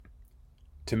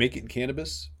To make it in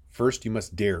cannabis, first you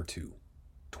must dare to.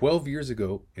 12 years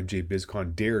ago, MJ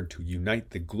BizCon dared to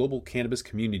unite the global cannabis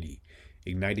community,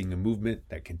 igniting a movement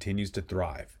that continues to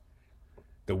thrive.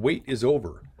 The wait is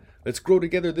over. Let's grow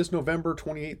together this November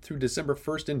 28th through December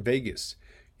 1st in Vegas.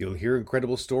 You'll hear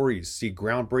incredible stories, see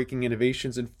groundbreaking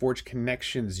innovations, and forge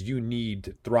connections you need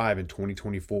to thrive in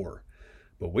 2024.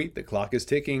 But wait, the clock is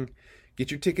ticking.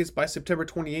 Get your tickets by September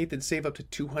 28th and save up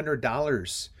to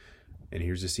 $200. And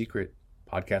here's the secret.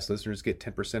 Podcast listeners get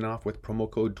 10% off with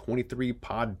promo code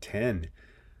 23pod10.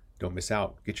 Don't miss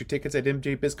out. Get your tickets at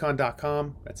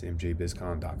mjbizcon.com. That's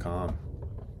mjbizcon.com.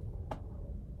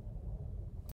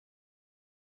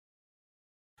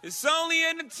 It's only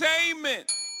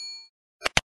entertainment.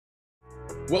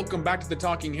 Welcome back to The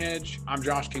Talking Hedge. I'm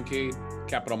Josh Kincaid,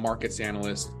 capital markets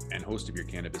analyst and host of your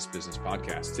Cannabis Business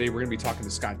Podcast. Today, we're going to be talking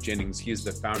to Scott Jennings. He is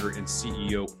the founder and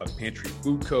CEO of Pantry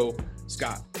Food Co.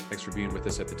 Scott, thanks for being with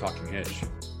us at The Talking Hedge.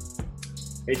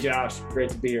 Hey, Josh.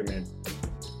 Great to be here, man.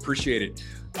 Appreciate it.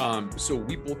 So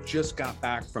we both just got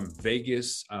back from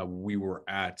Vegas. We were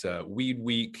at Weed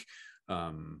Week.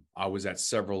 I was at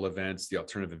several events, the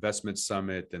Alternative Investment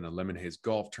Summit, then the Lemon Haze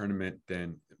Golf Tournament,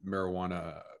 then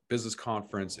Marijuana Business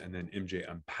Conference, and then MJ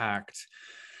Unpacked.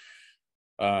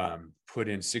 Put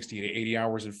in 60 to 80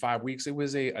 hours in 5 weeks. It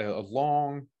was a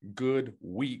long, good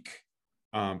week.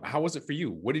 How was it for you?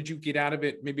 What did you get out of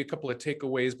it? Maybe a couple of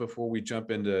takeaways before we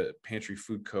jump into Pantry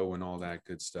Food Co. and all that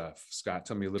good stuff. Scott,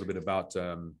 tell me a little bit about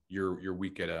your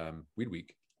week at Weed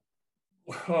Week.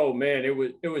 Oh man,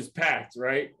 it was packed,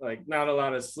 right? Like not a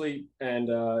lot of sleep. And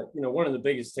one of the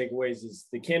biggest takeaways is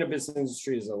the cannabis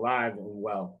industry is alive and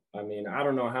well. I mean, I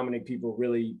don't know how many people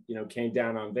really, came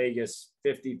down on Vegas,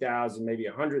 50,000, maybe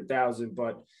 100,000,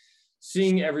 but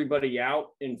seeing everybody out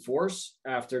in force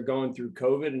after going through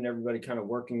COVID and everybody kind of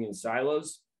working in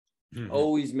silos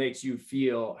always makes you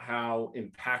feel how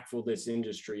impactful this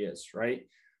industry is, right?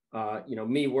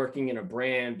 Me working in a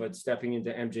brand, but stepping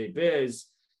into MJ Biz,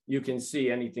 you can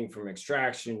see anything from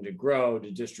extraction to grow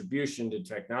to distribution to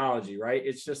technology, right?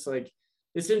 It's just like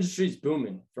this industry is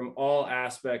booming from all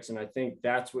aspects. And I think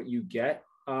that's what you get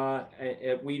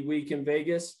at Weed Week in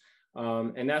Vegas.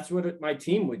 And that's what my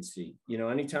team would see.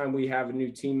 Anytime we have a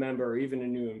new team member or even a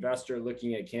new investor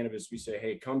looking at cannabis, we say,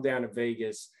 hey, come down to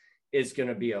Vegas. It's going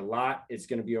to be a lot. It's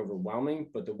going to be overwhelming.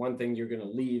 But the one thing you're going to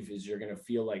leave is you're going to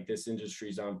feel like this industry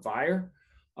is on fire.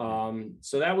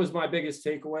 So that was my biggest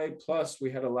takeaway. Plus,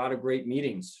 we had a lot of great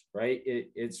meetings, right?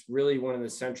 It's really one of the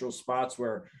central spots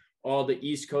where all the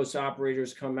East Coast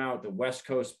operators come out, the West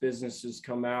Coast businesses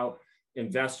come out,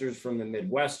 investors from the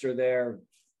Midwest are there.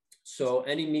 So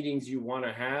any meetings you want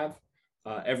to have,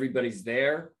 everybody's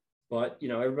there, but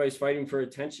everybody's fighting for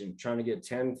attention, trying to get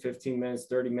 10, 15 minutes,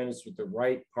 30 minutes with the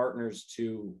right partners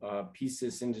to piece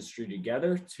this industry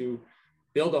together to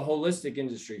build a holistic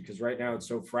industry, because right now it's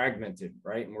so fragmented,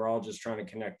 right? And we're all just trying to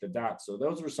connect the dots. So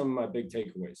those were some of my big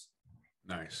takeaways.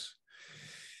 Nice.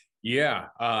 Yeah.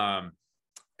 I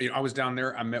was down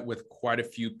there. I met with quite a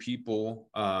few people,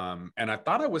 and I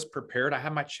thought I was prepared. I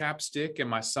had my chapstick and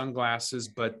my sunglasses,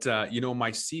 but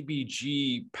my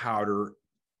CBG powder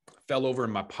fell over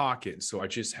in my pocket. So I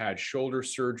just had shoulder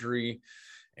surgery,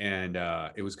 and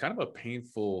it was kind of a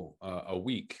painful a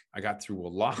week. I got through a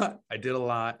lot. I did a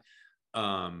lot.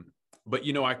 But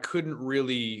I couldn't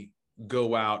really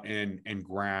go out and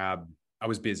grab, I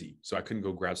was busy, so I couldn't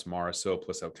go grab some RSO,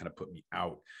 plus that would kind of put me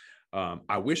out.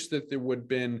 I wish that there would have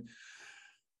been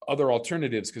other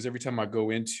alternatives, because every time I go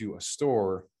into a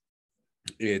store,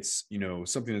 it's,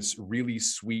 something that's really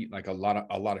sweet, like a lot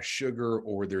of sugar,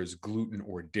 or there's gluten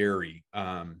or dairy.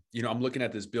 I'm looking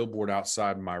at this billboard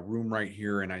outside my room right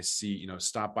here, and I see,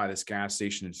 stop by this gas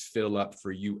station and fill up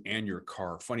for you and your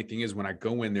car. Funny thing is, when I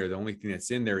go in there, the only thing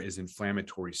that's in there is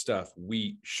inflammatory stuff: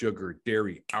 wheat, sugar,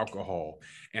 dairy, alcohol.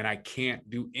 And I can't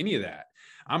do any of that.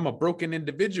 I'm a broken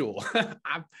individual.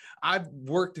 I've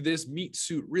worked this meat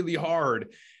suit really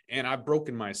hard, and I've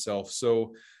broken myself.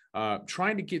 So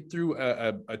trying to get through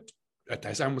I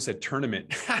almost said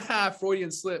tournament,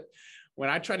 Freudian slip. When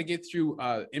I try to get through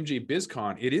MJ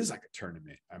BizCon, it is like a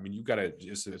tournament. I mean, you got to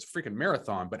it's a freaking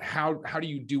marathon. But how do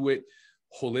you do it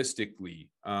holistically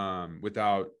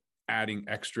without adding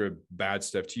extra bad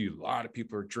stuff to you? A lot of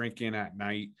people are drinking at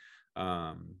night,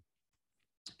 and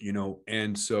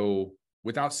so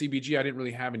without CBG, I didn't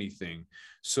really have anything.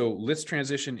 So let's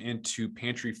transition into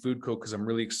Pantry Food Co., because I'm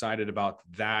really excited about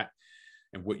that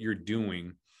and what you're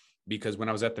doing. Because when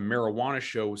I was at the marijuana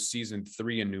show season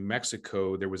 3 in New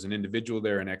Mexico, there was an individual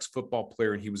there, an ex-football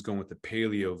player, and he was going with the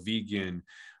paleo, vegan,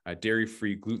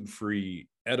 dairy-free, gluten-free,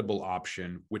 edible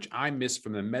option, which I missed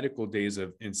from the medical days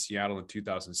in Seattle in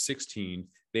 2016.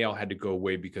 they all had to go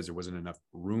away because there wasn't enough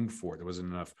room for it. There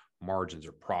wasn't enough margins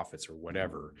or profits or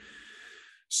whatever.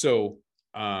 So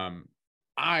I'm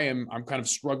kind of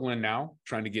struggling now,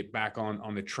 trying to get back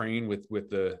on the train with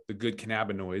the good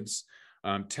cannabinoids.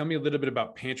 Tell me a little bit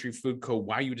about Pantry Food Co.,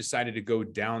 why you decided to go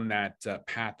down that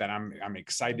path. That I'm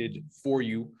excited for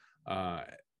you.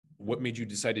 What made you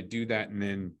decide to do that? And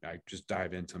then I just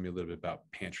dive in. Tell me a little bit about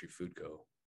Pantry Food Co.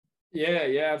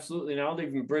 Yeah, absolutely. And I'll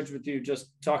even bridge with you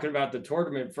just talking about the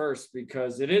tournament first,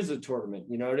 because it is a tournament.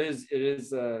 It is it's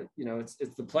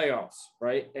the playoffs,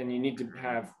 right? And you need to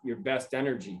have your best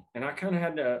energy. And I kind of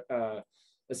had a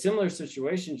similar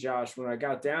situation, Josh, when I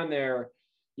got down there.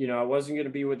 I wasn't going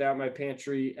to be without my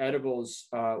pantry edibles,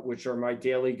 which are my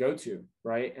daily go-to,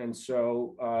 right? And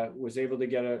so was able to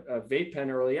get a vape pen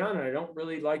early on. And I don't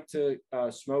really like to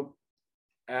smoke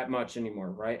at much anymore,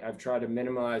 right? I've tried to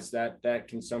minimize that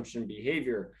consumption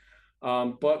behavior.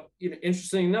 But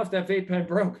interesting enough, that vape pen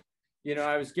broke.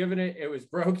 I was given it was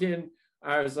broken.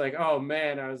 I was like, oh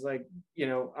man, I was like,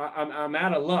 I'm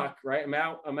out of luck, right?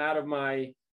 I'm out of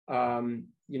my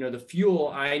the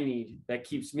fuel I need that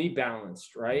keeps me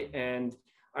balanced, right? And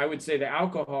I would say the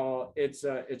alcohol, it's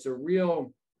a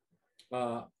real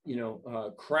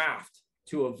craft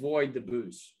to avoid the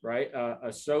booze, right?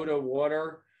 A soda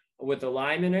water with a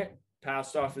lime in it,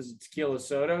 passed off as a tequila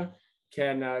soda,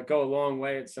 can go a long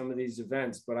way at some of these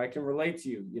events. But I can relate to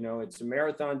you. It's a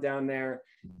marathon down there,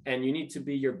 and you need to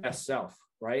be your best self,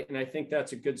 right? And I think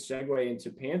that's a good segue into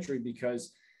Pantry,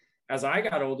 because as I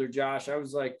got older, Josh, I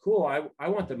was like, cool, I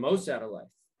want the most out of life.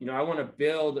 I want to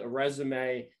build a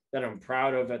resume that I'm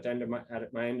proud of at the end of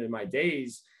my end of my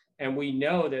days. And we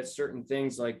know that certain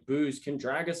things like booze can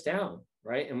drag us down,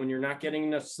 right? And when you're not getting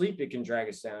enough sleep, it can drag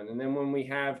us down. And then when we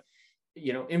have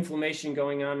inflammation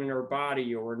going on in our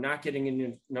body, or we're not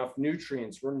getting enough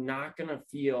nutrients, we're not going to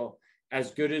feel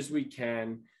as good as we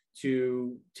can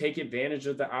to take advantage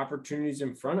of the opportunities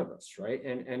in front of us, right?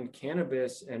 And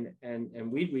cannabis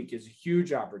and Weed Week is a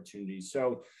huge opportunity.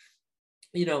 So,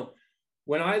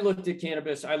 when I looked at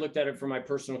cannabis, I looked at it for my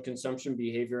personal consumption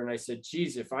behavior, and I said,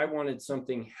 geez, if I wanted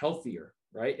something healthier,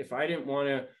 right? If I didn't want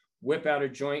to whip out a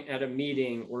joint at a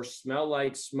meeting or smell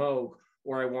like smoke,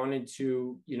 or I wanted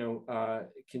to,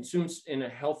 consume in a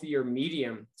healthier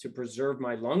medium to preserve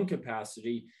my lung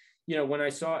capacity, when I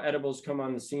saw edibles come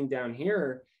on the scene down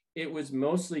here, it was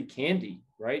mostly candy,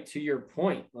 right? To your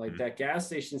point, like that gas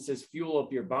station says fuel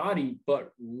up your body,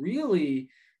 but really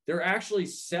they're actually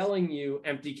selling you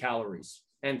empty calories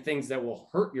and things that will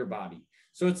hurt your body.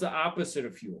 So it's the opposite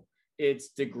of fuel. It's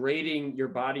degrading your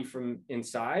body from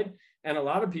inside. And a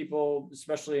lot of people,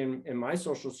 especially in my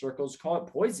social circles, call it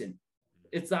poison.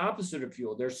 It's the opposite of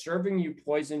fuel. They're serving you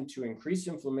poison to increase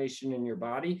inflammation in your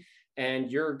body,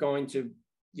 and you're going to,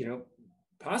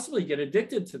 possibly get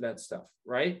addicted to that stuff,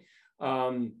 right?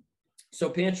 So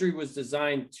Pantry was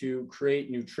designed to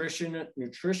create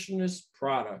nutritionist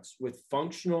products with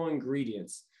functional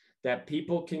ingredients that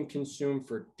people can consume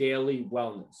for daily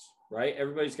wellness, right?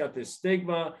 Everybody's got this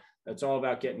stigma that's all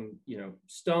about getting,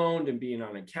 stoned and being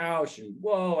on a couch and,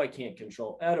 whoa, I can't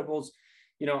control edibles.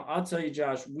 I'll tell you,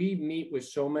 Josh, we meet with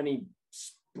so many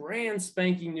brand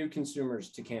spanking new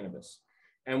consumers to cannabis,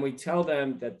 and we tell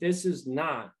them that this is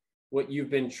not what you've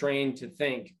been trained to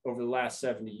think over the last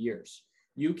 70 years.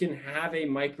 You can have a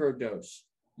microdose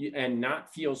and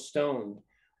not feel stoned,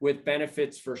 with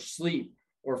benefits for sleep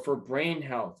or for brain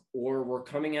health, or we're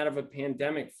coming out of a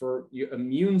pandemic for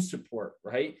immune support,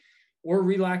 right? Or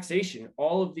relaxation.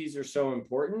 All of these are so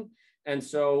important. And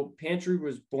so Pantry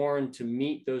was born to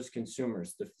meet those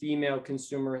consumers, the female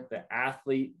consumer, the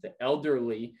athlete, the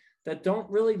elderly, that don't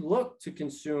really look to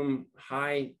consume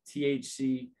high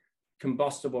THC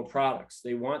combustible products.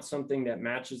 They want something that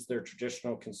matches their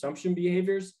traditional consumption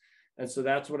behaviors. And so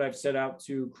that's what I've set out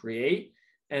to create.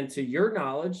 And to your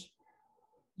knowledge,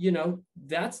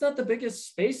 that's not the biggest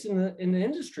space in the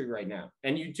industry right now.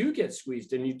 And you do get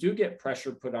squeezed, and you do get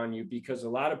pressure put on you, because a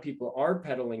lot of people are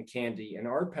peddling candy and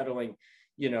are peddling,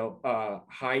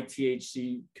 high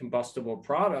THC combustible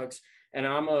products. And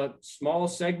I'm a small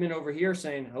segment over here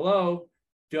saying, hello,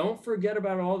 don't forget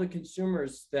about all the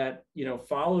consumers that,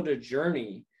 followed a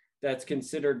journey that's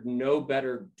considered know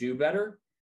better, do better,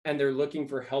 and they're looking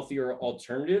for healthier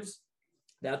alternatives.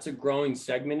 That's a growing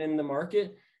segment in the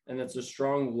market, and that's a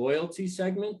strong loyalty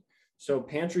segment. So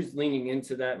Pantry's leaning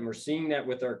into that, and we're seeing that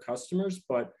with our customers,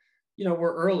 but,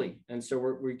 we're early. And so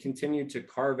we continue to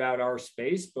carve out our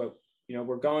space, but,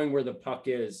 we're going where the puck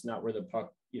is, not where the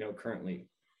puck, currently,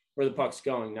 where the puck's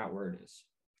going, not where it is.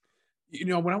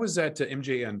 When I was at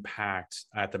MJ Unpacked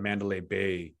at the Mandalay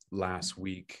Bay last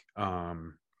week,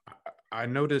 I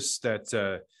noticed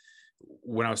that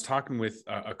when I was talking with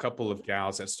a couple of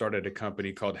gals that started a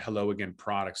company called Hello Again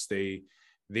Products, they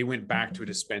went back to a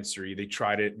dispensary. They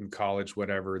tried it in college,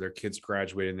 whatever. Their kids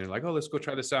graduated and they're like, oh, let's go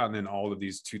try this out. And then all of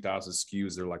these 2,000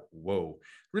 SKUs, they're like, whoa,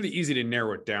 really easy to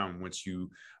narrow it down once you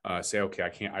say,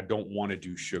 okay, I don't want to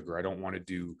do sugar. I don't want to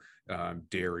do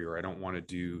dairy, or I don't want to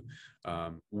do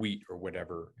wheat or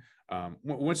whatever.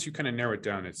 Once you kind of narrow it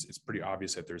down, it's pretty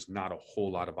obvious that there's not a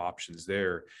whole lot of options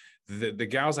there. The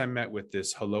gals I met with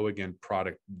this Hello Again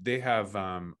product, they have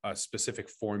a specific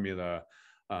formula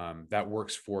that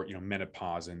works for,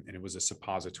 menopause, and it was a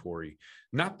suppository,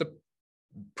 not the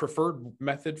preferred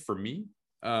method for me.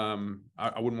 I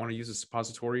wouldn't want to use a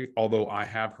suppository, although I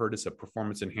have heard it's a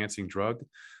performance enhancing drug.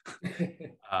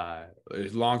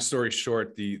 Long story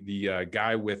short, the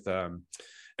guy with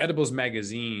Edibles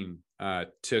Magazine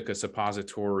took a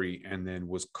suppository and then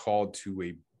was called to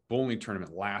a bowling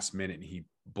tournament last minute, and he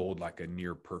bowled like a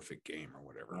near perfect game or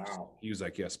whatever. Wow. So he was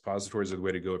like, yeah, suppositories are the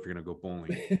way to go if you're going to go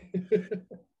bowling.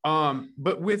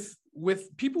 But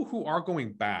with people who are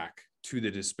going back to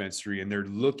the dispensary and they're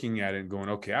looking at it and going,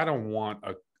 okay, I don't want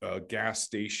a gas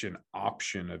station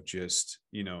option of just,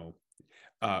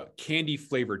 candy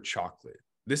flavored chocolate.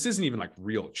 This isn't even like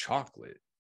real chocolate,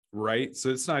 right? So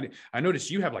it's not, I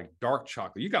noticed you have like dark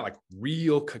chocolate. You got like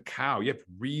real cacao. You have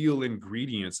real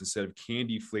ingredients instead of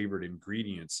candy flavored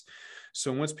ingredients.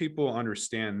 So once people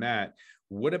understand that,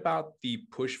 what about the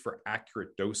push for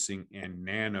accurate dosing and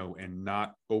nano and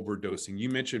not overdosing? You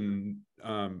mentioned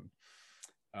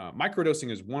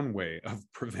microdosing is one way of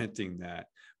preventing that.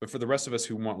 But for the rest of us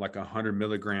who want like 100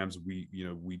 milligrams,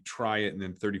 we try it and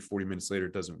then 30, 40 minutes later,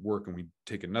 it doesn't work. And we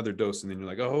take another dose and then you're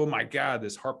like, oh my God,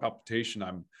 this heart palpitation,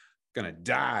 I'm going to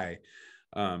die.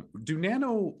 Do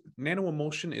nano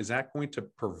emulsion, is that going to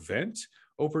prevent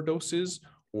overdoses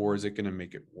or is it going to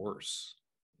make it worse?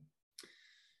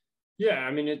 Yeah,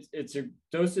 I mean, it's a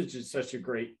dosage is such a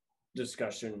great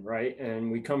discussion, right?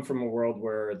 And we come from a world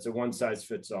where it's a one size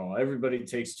fits all. Everybody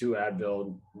takes 2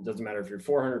 Advil. It doesn't matter if you're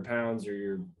 400 pounds or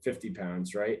you're 50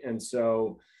 pounds, right? And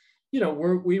so,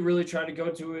 we really try to go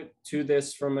to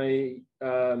this from a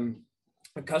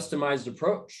customized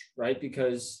approach, right?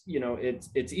 Because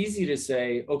it's easy to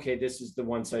say, okay, this is the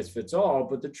one size fits all,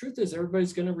 but the truth is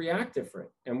everybody's going to react different,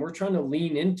 and we're trying to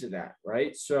lean into that,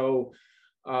 right? So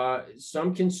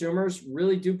some consumers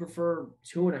really do prefer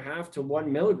 2.5 to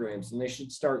 1 milligrams, and they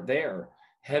should start there.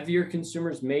 Heavier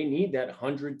consumers may need that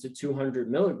 100 to 200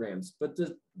 milligrams, but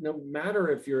no matter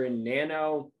if you're in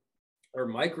nano or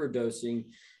microdosing,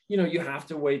 you have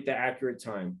to wait the accurate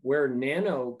time. Where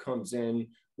nano comes in,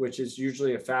 which is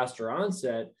usually a faster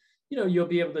onset, you'll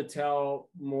be able to tell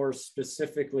more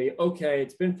specifically, okay,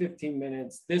 it's been 15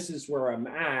 minutes. This is where I'm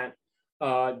at.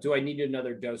 Do I need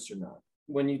another dose or not?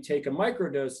 When you take a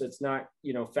microdose that's not,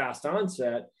 fast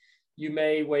onset, you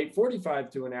may wait 45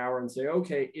 to an hour and say,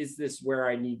 okay, is this where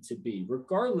I need to be?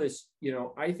 Regardless,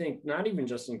 I think not even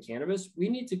just in cannabis, we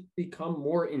need to become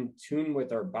more in tune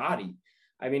with our body.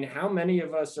 I mean, how many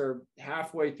of us are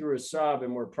halfway through a sub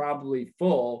and we're probably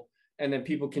full, and then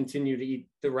people continue to eat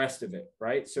the rest of it,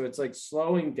 right? So it's like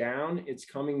slowing down, it's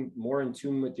coming more in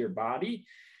tune with your body.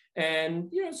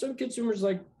 And, some consumers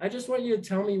like, I just want you to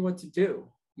tell me what to do.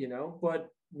 But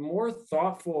more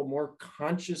thoughtful, more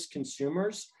conscious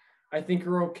consumers, I think,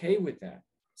 are okay with that.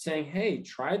 Saying, hey,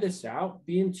 try this out,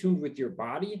 be in tune with your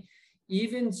body.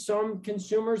 Even some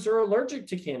consumers are allergic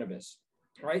to cannabis,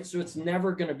 right? So it's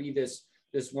never going to be this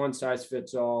one size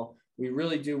fits all. We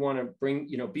really do want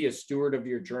to be a steward of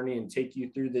your journey and take you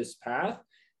through this path.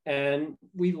 And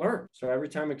we learn. So every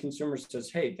time a consumer says,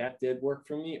 hey, that did work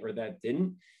for me or that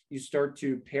didn't, you start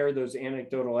to pair those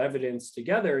anecdotal evidence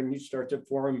together and you start to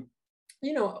form,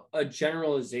 a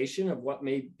generalization of what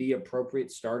may be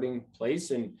appropriate starting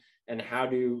place and how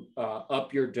to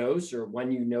up your dose or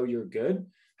when you're good.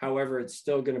 However, it's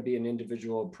still going to be an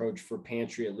individual approach for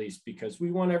Pantry, at least, because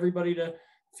we want everybody to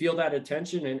feel that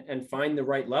attention and find the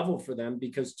right level for them,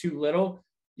 because too little,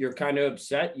 you're kind of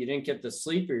upset, you didn't get the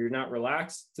sleep or you're not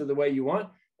relaxed to the way you want.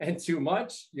 And too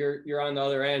much, you're on the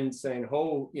other end saying,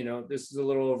 oh, this is a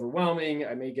little overwhelming.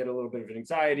 I may get a little bit of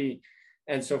anxiety.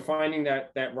 And so finding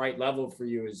that right level for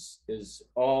you is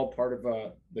all part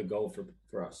of the goal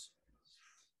for us.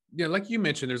 Yeah, like you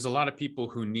mentioned, there's a lot of people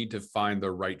who need to find the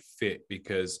right fit,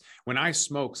 because when I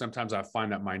smoke, sometimes I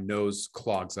find that my nose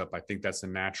clogs up. I think that's a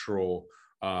natural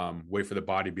way for the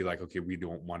body to be like, okay, we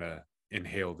don't want to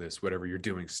inhale this, whatever you're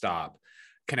doing, stop.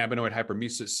 Cannabinoid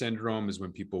hyperemesis syndrome is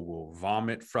when people will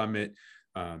vomit from it.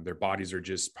 Their bodies are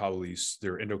just probably,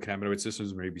 their endocannabinoid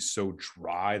systems may be so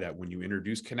dry that when you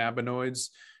introduce cannabinoids,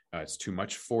 it's too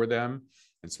much for them.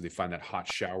 And so they find that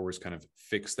hot showers kind of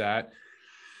fix that.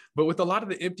 But with a lot of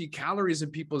the empty calories in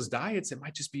people's diets, it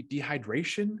might just be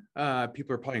dehydration.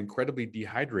 People are probably incredibly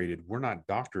dehydrated. We're not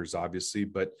doctors, obviously,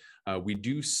 but we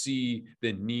do see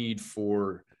the need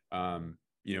for,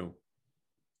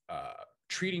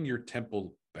 treating your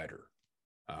temple better.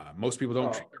 Most people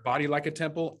don't treat their body like a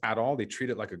temple at all. They treat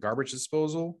it like a garbage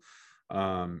disposal.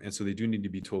 And so they do need to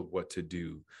be told what to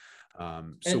do.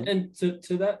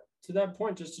 To that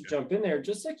point, just to jump in there,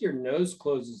 just like your nose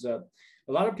closes up,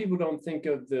 a lot of people don't think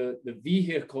of the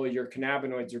vehicle your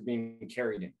cannabinoids are being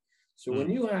carried in. So when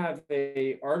you have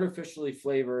a artificially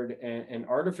flavored and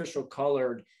artificial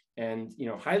colored and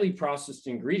highly processed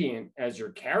ingredient as your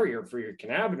carrier for your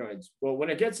cannabinoids, well, when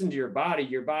it gets into your body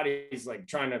is like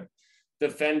trying to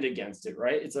defend against it,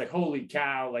 right? It's like, holy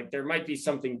cow, like there might be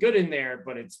something good in there,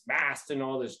 but it's masked in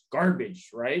all this garbage,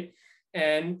 right?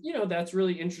 And that's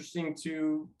really interesting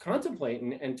to contemplate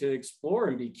and to explore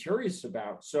and be curious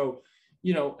about. So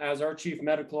as our chief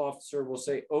medical officer will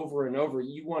say over and over,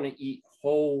 you want to eat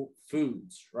whole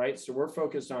foods, right? So we're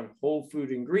focused on whole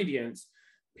food ingredients,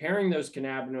 pairing those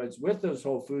cannabinoids with those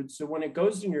whole foods. So when it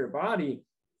goes into your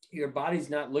body's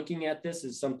not looking at this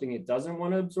as something it doesn't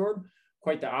want to absorb.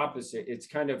 Quite the opposite. It's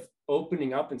kind of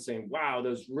opening up and saying, wow,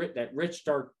 that rich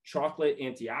dark chocolate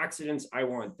antioxidants, I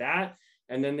want that.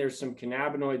 And then there's some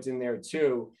cannabinoids in there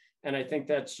too. And I think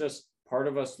that's just part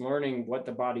of us learning what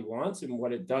the body wants and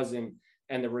what it doesn't,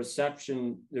 and the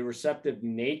receptive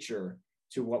nature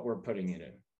to what we're putting it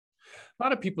in. A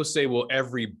lot of people say, well,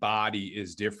 every body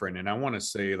is different. And I want to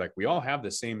say, like, we all have the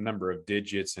same number of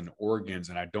digits and organs.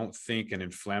 And I don't think an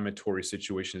inflammatory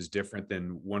situation is different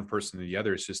than one person than the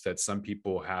other. It's just that some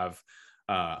people have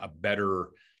a better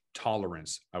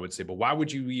tolerance, I would say. But why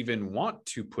would you even want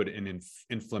to put an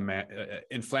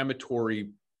inflammatory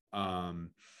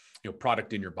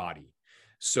product in your body?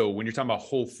 So when you're talking about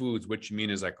whole foods, what you mean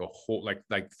is like a whole,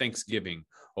 like Thanksgiving,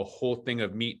 a whole thing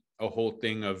of meat, a whole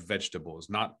thing of vegetables,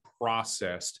 not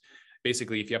processed.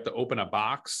 Basically, if you have to open a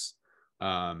box,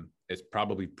 it's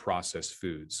probably processed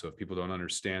food. So if people don't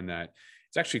understand that,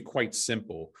 it's actually quite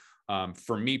simple.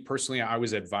 For me personally, I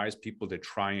always advise people to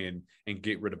try and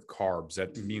get rid of carbs.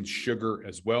 That means sugar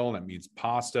as well. That means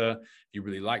pasta. If you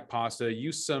really like pasta,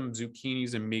 use some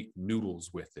zucchinis and make noodles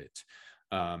with it.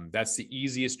 That's the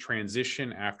easiest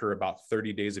transition. After about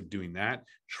 30 days of doing that,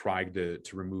 try to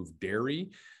remove dairy,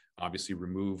 obviously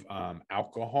remove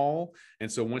alcohol.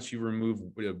 And so once you remove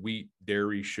wheat,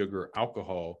 dairy, sugar,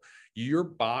 alcohol, your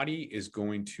body is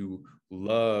going to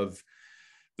love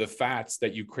the fats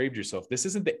that you craved yourself. This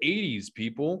isn't the 80s,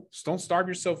 people. Just don't starve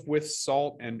yourself with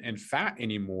salt and fat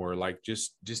anymore. Like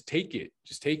just take it.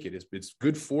 Just take it. It's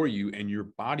good for you, and your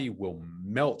body will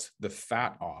melt the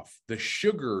fat off. The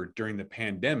sugar during the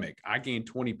pandemic, I gained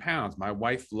 20 pounds. My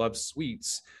wife loves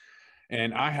sweets,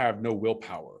 and I have no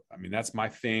willpower. I mean, that's my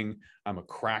thing. I'm a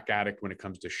crack addict when it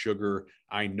comes to sugar.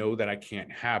 I know that I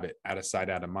can't have it. Out of sight,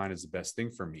 out of mind is the best thing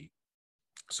for me.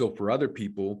 So for other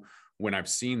people, when I've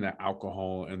seen that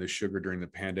alcohol and the sugar during the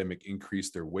pandemic increase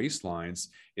their waistlines,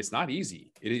 it's not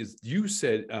easy. It is. You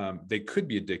said they could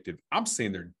be addictive. I'm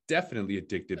saying they're definitely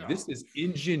addictive. No. This is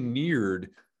engineered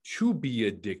to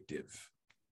be addictive.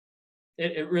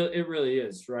 It really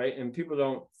is, right? And people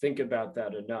don't think about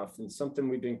that enough. And something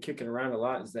we've been kicking around a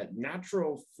lot is that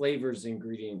natural flavors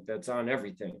ingredient that's on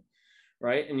everything,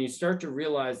 right? And you start to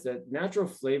realize that natural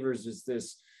flavors is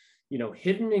this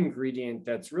hidden ingredient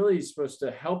that's really supposed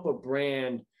to help a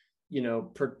brand,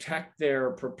 protect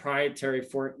their proprietary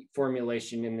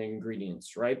formulation in the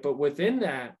ingredients, right? But within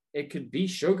that, it could be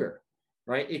sugar,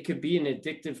 right? It could be an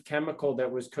addictive chemical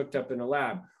that was cooked up in a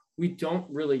lab. We don't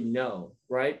really know,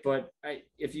 right? But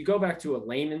if you go back to a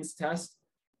layman's test,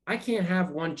 I can't have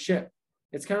one chip.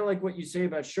 It's kind of like what you say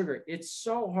about sugar. It's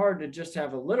so hard to just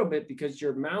have a little bit because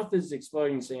your mouth is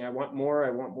exploding, saying, I want more,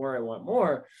 I want more, I want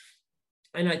more.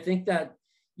 And I think that,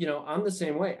 I'm the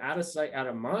same way, out of sight, out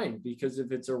of mind, because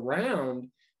if it's around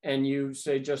and you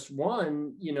say just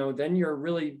one, then you're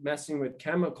really messing with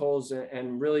chemicals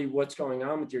and really what's going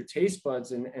on with your taste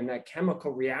buds and that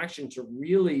chemical reaction to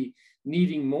really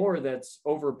needing more that's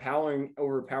overpowering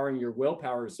your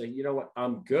willpower to say, you know what,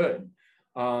 I'm good.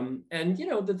 And,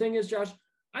 the thing is, Josh,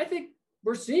 I think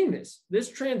we're seeing this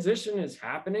transition is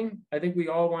happening. I think we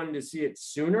all wanted to see it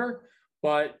sooner.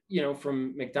 But,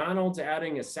 from McDonald's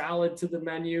adding a salad to the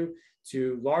menu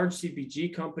to large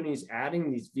CPG companies adding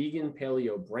these vegan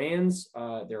paleo brands,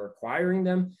 they're acquiring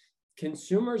them.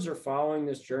 Consumers are following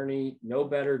this journey, know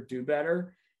better, do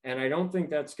better. And I don't think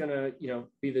that's going to,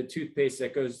 be the toothpaste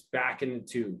that goes back in the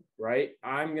tube, right?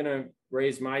 I'm going to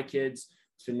raise my kids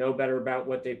to know better about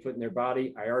what they put in their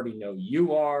body. I already know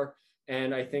you are.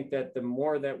 And I think that the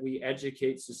more that we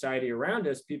educate society around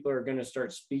us, people are going to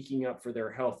start speaking up for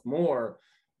their health more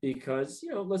because,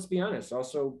 let's be honest,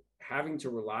 also having to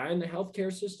rely on the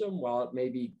healthcare system, while it may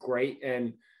be great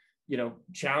and,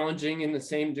 challenging in the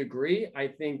same degree, I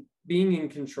think being in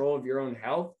control of your own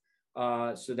health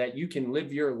so that you can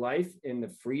live your life in the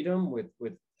freedom with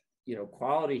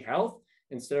quality health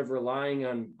instead of relying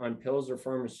on pills or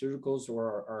pharmaceuticals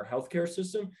or our healthcare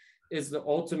system is the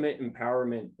ultimate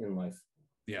empowerment in life.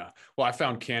 Yeah. Well, I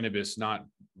found cannabis, not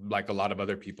like a lot of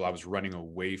other people. I was running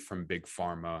away from big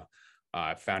pharma.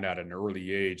 I found out at an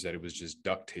early age that it was just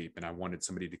duct tape, and I wanted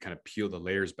somebody to kind of peel the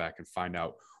layers back and find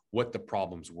out what the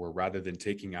problems were rather than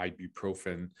taking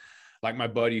ibuprofen. Like my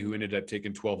buddy who ended up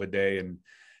taking 12 a day and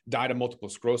died of multiple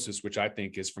sclerosis, which I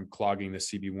think is from clogging the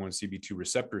CB1, CB2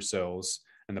 receptor cells,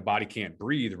 and the body can't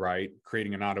breathe right,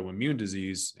 creating an autoimmune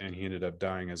disease. And he ended up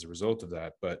dying as a result of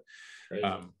that. But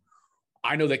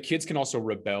I know that kids can also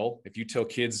rebel. If you tell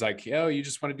kids like, oh, you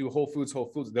just want to do whole foods,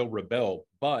 they'll rebel.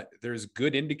 But there's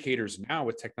good indicators now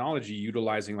with technology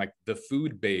utilizing like the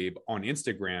Food Babe on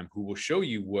Instagram, who will show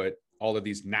you what all of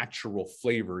these natural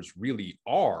flavors really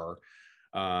are.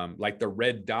 Like the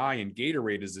red dye in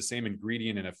Gatorade is the same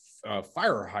ingredient in a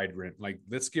fire hydrant. Like,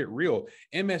 let's get real.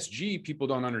 MSG, people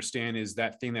don't understand, is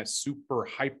that thing that's super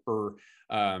hyper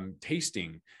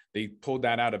tasting. They pulled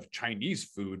that out of Chinese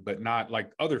food, but not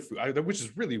like other food, which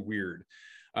is really weird.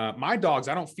 My dogs,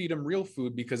 I don't feed them real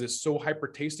food because it's so hyper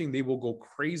tasting. They will go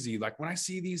crazy. Like when I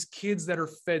see these kids that are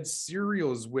fed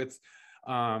cereals with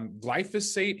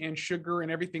glyphosate and sugar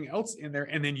and everything else in there,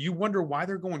 and then you wonder why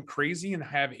they're going crazy and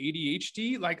have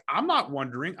ADHD. Like, I'm not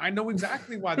wondering. I know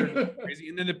exactly why they're going crazy.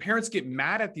 And then the parents get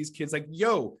mad at these kids like,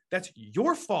 yo, that's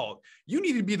your fault. You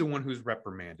need to be the one who's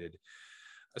reprimanded.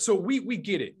 So we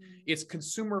get it. It's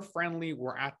consumer friendly.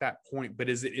 We're at that point, but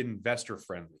is it investor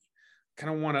friendly?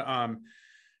 Kind of want to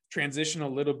transition a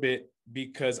little bit,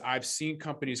 because I've seen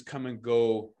companies come and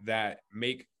go that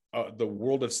make the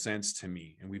world of sense to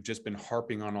me. And we've just been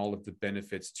harping on all of the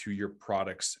benefits to your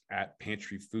products at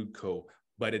Pantry Food Co.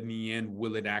 But in the end,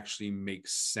 will it actually make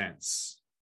sense?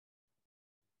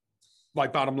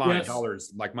 Like bottom line, yes.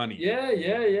 Dollars, like money.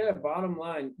 Yeah. Bottom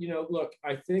line, look,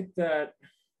 I think that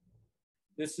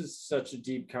this is such a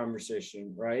deep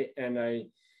conversation, right? And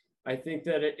I think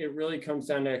that it really comes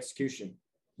down to execution,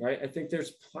 right? I think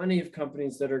there's plenty of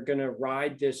companies that are going to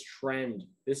ride this trend.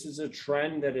 This is a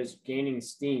trend that is gaining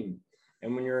steam.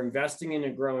 And when you're investing in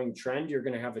a growing trend, you're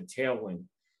going to have a tailwind.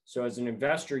 So as an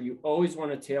investor, you always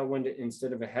want a tailwind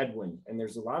instead of a headwind. And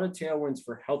there's a lot of tailwinds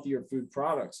for healthier food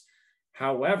products.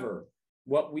 However,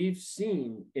 what we've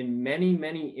seen in many,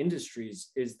 many industries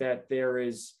is that there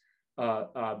is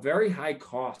a very high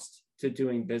cost to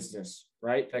doing business,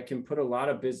 right? That can put a lot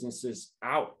of businesses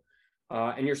out.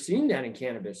 And you're seeing that in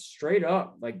cannabis straight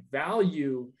up. Like,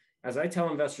 value, as I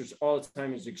tell investors all the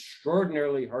time, is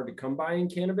extraordinarily hard to come by in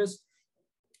cannabis,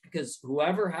 because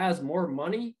whoever has more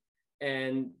money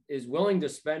and is willing to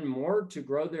spend more to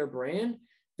grow their brand,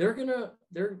 they're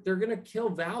gonna kill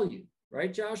value,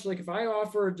 right, Josh? Like, if I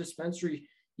offer a dispensary,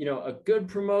 a good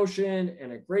promotion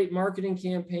and a great marketing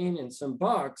campaign and some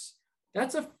bucks,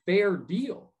 that's a fair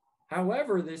deal.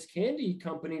 However, this candy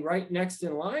company right next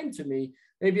in line to me,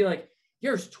 they'd be like,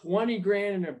 here's 20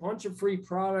 grand and a bunch of free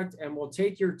product, and we'll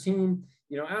take your team,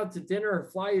 out to dinner or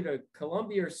fly you to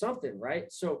Colombia or something,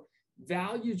 right? So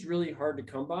value is really hard to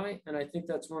come by. And I think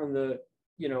that's one of the,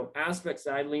 aspects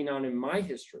that I lean on in my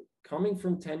history. Coming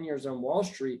from 10 years on Wall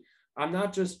Street, I'm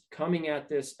not just coming at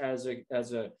this as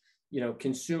a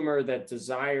consumer that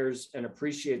desires and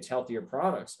appreciates healthier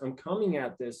products. I'm coming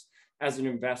at this as an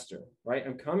investor, right?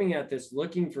 I'm coming at this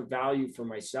looking for value for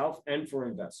myself and for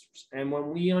investors. And when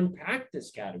we unpack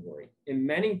this category in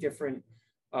many different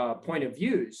point of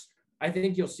views, I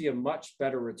think you'll see a much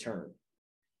better return.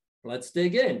 Let's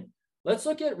dig in. Let's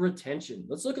look at retention.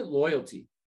 Let's look at loyalty,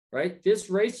 right? This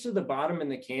race to the bottom in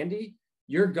the candy,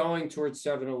 you're going towards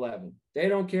 7-Eleven. They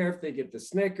don't care if they get the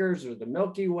Snickers or the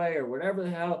Milky Way or whatever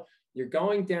the hell. You're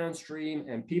going downstream,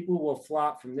 and people will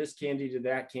flop from this candy to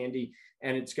that candy,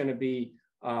 and it's going to be,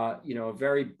 a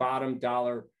very bottom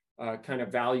dollar kind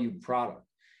of value product.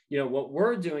 What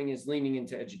we're doing is leaning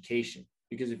into education,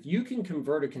 because if you can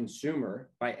convert a consumer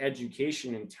by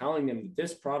education and telling them that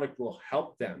this product will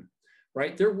help them,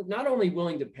 right? They're not only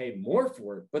willing to pay more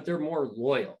for it, but they're more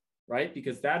loyal, right?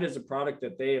 Because that is a product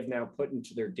that they have now put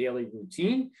into their daily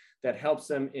routine that helps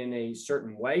them in a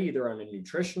certain way, either on a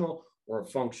nutritional or a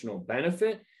functional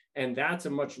benefit. And that's a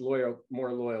much more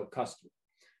loyal customer.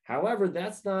 However,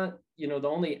 that's not, the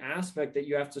only aspect that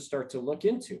you have to start to look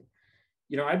into.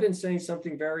 I've been saying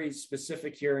something very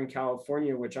specific here in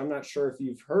California, which I'm not sure if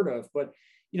you've heard of, but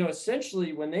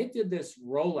essentially when they did this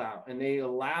rollout and they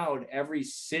allowed every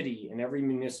city and every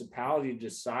municipality to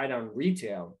decide on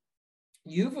retail,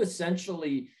 you've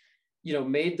essentially,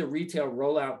 made the retail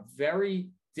rollout very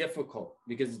difficult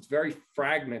because it's very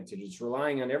fragmented. It's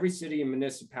relying on every city and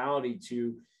municipality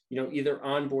to, either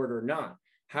onboard or not.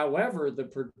 However, the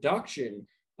production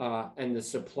and the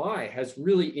supply has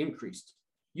really increased.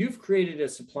 You've created a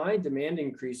supply and demand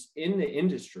increase in the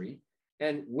industry.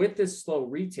 And with this slow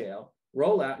retail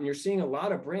rollout, and you're seeing a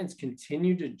lot of brands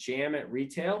continue to jam at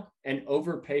retail and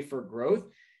overpay for growth.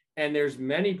 And there's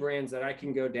many brands that I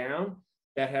can go down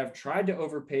that have tried to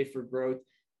overpay for growth.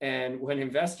 And when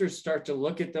investors start to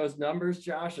look at those numbers,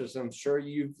 Josh, as I'm sure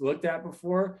you've looked at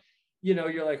before,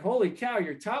 you're like, holy cow,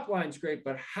 your top line's great,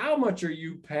 but how much are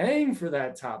you paying for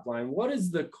that top line? What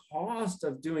is the cost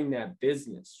of doing that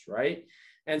business, right?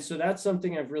 And so that's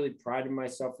something I've really prided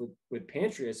myself with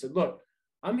Pantry. I said, look,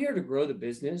 I'm here to grow the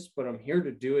business, but I'm here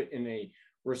to do it in a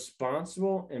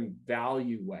responsible and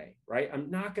value way, right?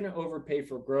 I'm not going to overpay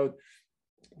for growth.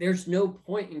 There's no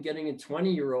point in getting a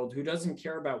 20-year-old who doesn't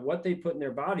care about what they put in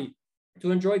their body to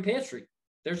enjoy Pantry.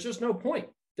 There's just no point.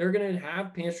 They're going to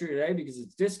have Pantry today because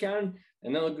it's discounted,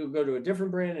 and then they'll go to a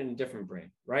different brand and a different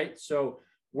brand, right? So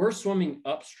we're swimming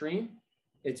upstream.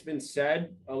 It's been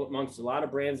said amongst a lot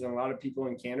of brands and a lot of people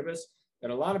in cannabis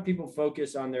that a lot of people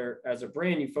focus on as a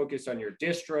brand, you focus on your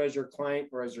distro as your client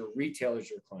or as your retailer as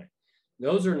your client.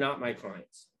 Those are not my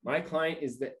clients. My client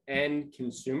is the end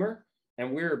consumer,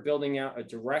 and we're building out a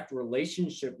direct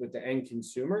relationship with the end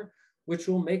consumer, which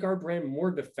will make our brand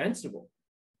more defensible.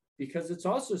 Because it's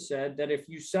also said that if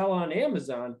you sell on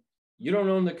Amazon, you don't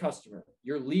own the customer.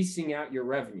 You're leasing out your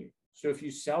revenue. So if you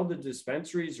sell to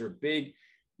dispensaries or big,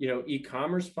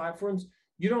 e-commerce platforms,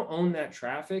 you don't own that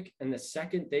traffic. And the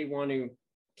second they want to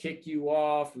kick you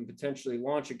off and potentially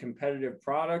launch a competitive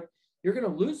product, you're going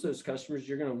to lose those customers.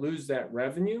 You're going to lose that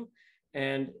revenue.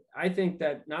 And I think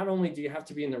that not only do you have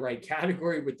to be in the right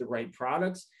category with the right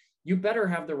products, you better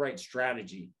have the right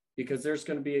strategy, because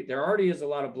there already is a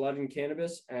lot of blood in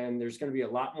cannabis, and there's going to be a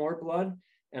lot more blood.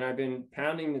 And I've been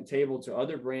pounding the table to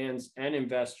other brands and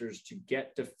investors to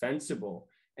get defensible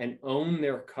and own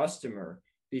their customer,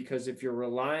 because if you're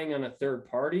relying on a third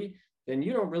party, then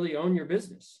you don't really own your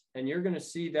business. And you're going to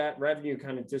see that revenue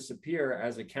kind of disappear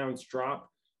as accounts drop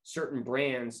certain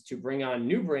brands to bring on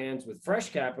new brands with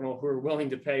fresh capital who are willing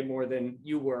to pay more than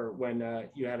you were when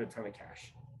you had a ton of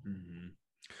cash. Mm-hmm.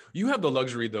 You have the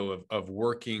luxury, though, of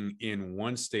working in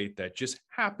one state that just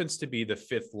happens to be the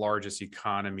fifth largest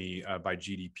economy by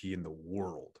GDP in the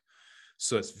world.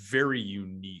 So it's very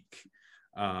unique.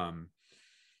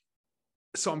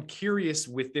 So I'm curious,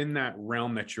 within that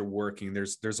realm that you're working,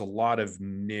 there's a lot of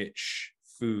niche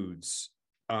foods.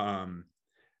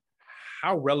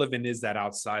 How relevant is that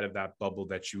outside of that bubble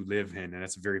that you live in? And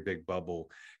it's a very big bubble.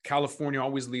 California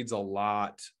always leads a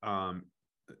lot.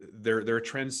 They're a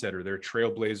trendsetter, they're a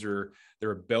trailblazer,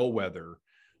 they're a bellwether,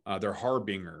 they're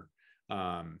harbinger.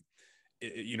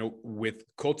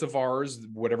 With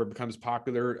cultivars, whatever becomes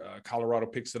popular, Colorado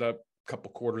picks it up a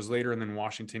couple quarters later, and then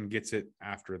Washington gets it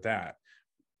after that.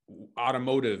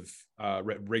 Automotive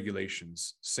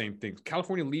regulations, same thing.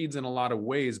 California leads in a lot of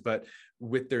ways, but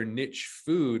with their niche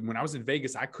food, when I was in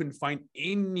Vegas, I couldn't find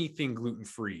anything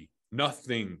gluten-free,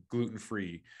 nothing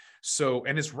gluten-free. So,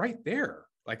 and it's right there.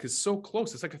 Like, it's so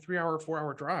close. It's like a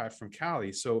 4-hour drive from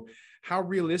Cali. So how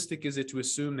realistic is it to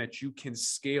assume that you can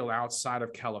scale outside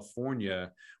of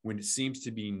California when it seems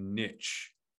to be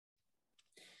niche?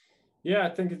 Yeah, I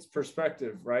think it's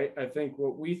perspective, right? I think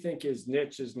what we think is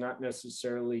niche is not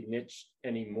necessarily niche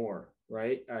anymore,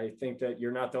 right? I think that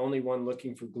you're not the only one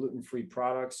looking for gluten-free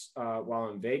products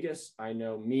while in Vegas. I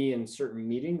know me in certain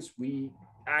meetings, we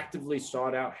actively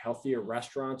sought out healthier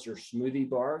restaurants or smoothie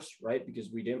bars, right? Because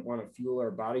we didn't want to fuel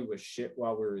our body with shit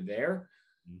while we were there.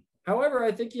 However,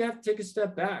 I think you have to take a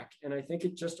step back. And I think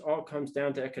it just all comes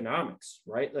down to economics,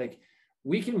 right? Like,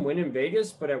 we can win in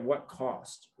Vegas, but at what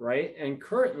cost, right? And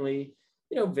currently,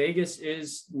 Vegas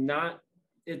has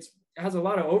a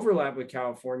lot of overlap with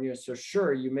California. So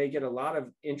sure, you may get a lot of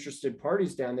interested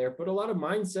parties down there, but a lot of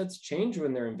mindsets change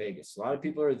when they're in Vegas. A lot of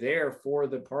people are there for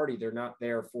the party. They're not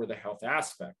there for the health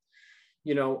aspect.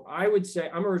 I would say,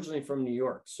 I'm originally from New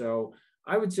York. So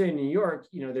I would say in New York,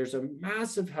 there's a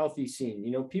massive healthy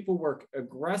scene. People work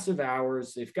aggressive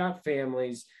hours. They've got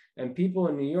families. And people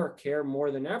in New York care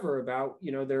more than ever about,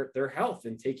 their health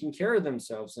and taking care of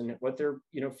themselves and what they're,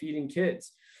 feeding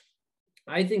kids.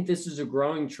 I think this is a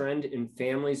growing trend in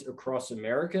families across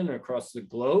America and across the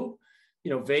globe,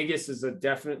 Vegas is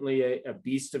definitely a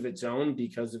beast of its own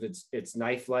because of its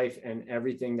nightlife and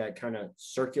everything that kind of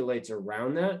circulates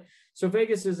around that. So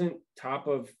Vegas isn't top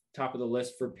of the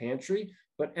list for pantry,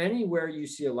 but anywhere you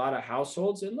see a lot of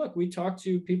households, and look, we talked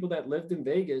to people that lived in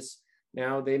Vegas.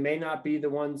 Now they may not be the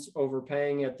ones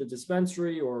overpaying at the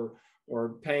dispensary or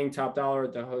paying top dollar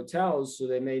at the hotels, so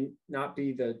they may not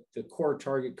be the core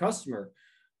target customer.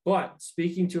 But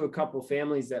speaking to a couple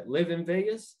families that live in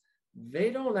Vegas, they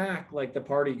don't act like the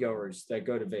party goers that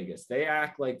go to Vegas. They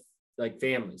act like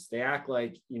families. They act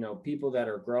like, people that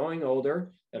are growing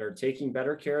older, that are taking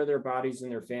better care of their bodies and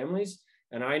their families.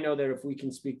 And I know that if we can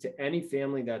speak to any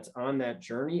family that's on that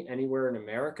journey anywhere in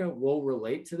America, we'll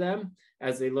relate to them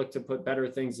as they look to put better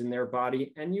things in their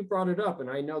body. And you brought it up, and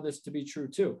I know this to be true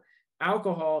too.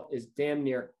 Alcohol is damn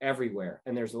near everywhere.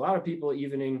 And there's a lot of people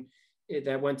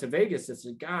that went to Vegas that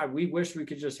said, God, we wish we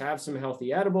could just have some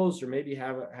healthy edibles or maybe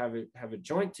have a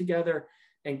joint together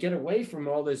and get away from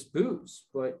all this booze.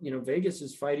 But, Vegas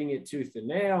is fighting it tooth and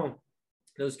nail.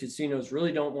 Those casinos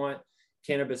really don't want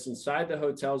cannabis inside the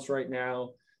hotels right now.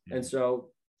 And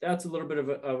so that's a little bit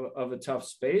of a tough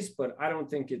space, but I don't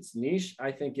think it's niche.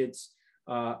 I think it's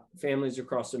families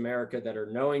across America that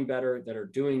are knowing better, that are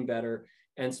doing better.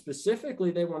 And specifically,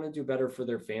 they want to do better for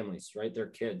their families, right? Their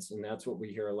kids. And that's what we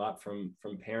hear a lot from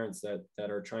parents that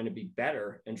are trying to be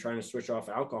better and trying to switch off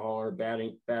alcohol or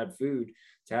bad food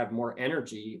to have more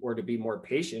energy or to be more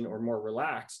patient or more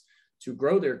relaxed to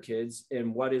grow their kids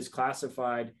in what is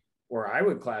classified, or I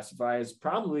would classify as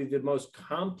probably the most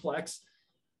complex,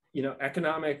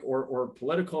 economic or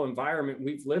political environment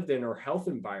we've lived in, or health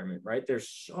environment, right? There's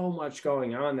so much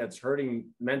going on that's hurting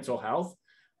mental health.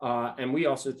 And we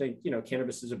also think,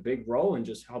 cannabis is a big role in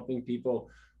just helping people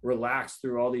relax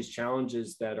through all these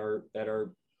challenges that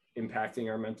are impacting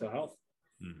our mental health.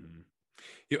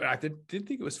 Mm-hmm. I did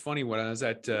think it was funny when I was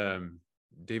at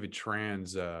David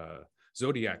Tran's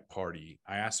Zodiac party.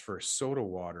 I asked for soda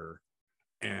water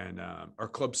and or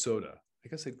club soda. I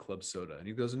guess I said club soda, and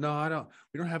he goes, "No,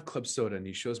 we don't have club soda." And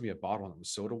he shows me a bottle of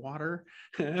soda water,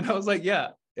 and I was like, "Yeah,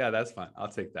 that's fine. I'll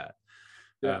take that."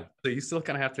 Yeah. So you still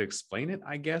kind of have to explain it,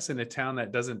 I guess, in a town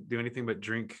that doesn't do anything but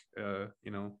drink,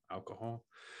 alcohol.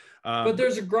 But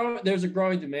there's a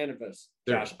growing demand of this,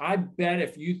 Josh. I bet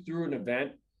if you threw an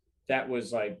event that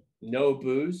was like no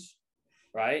booze,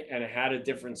 right, and it had a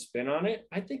different spin on it,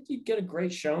 I think you'd get a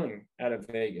great showing out of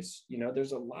Vegas.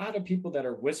 There's a lot of people that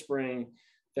are whispering,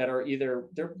 that are either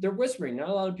they're whispering. Not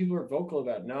a lot of people are vocal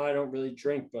about, no, I don't really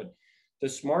drink, but the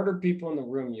smarter people in the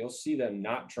room, you'll see them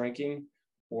not drinking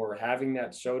or having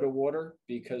that soda water,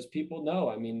 because people know,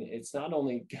 I mean, it's not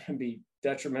only going to be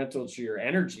detrimental to your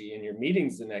energy and your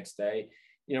meetings the next day,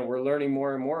 we're learning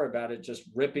more and more about it just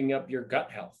ripping up your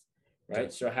gut health,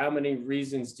 right? So how many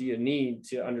reasons do you need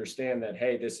to understand that,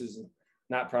 hey, this is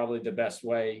not probably the best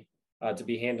way to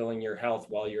be handling your health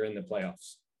while you're in the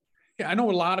playoffs? Yeah, I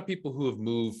know a lot of people who have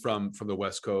moved from the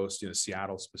West Coast,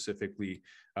 Seattle specifically,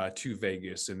 to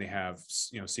Vegas, and they have,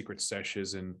 secret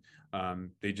sessions, and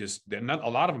a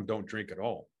lot of them don't drink at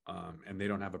all, and they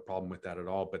don't have a problem with that at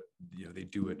all. But they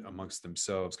do it amongst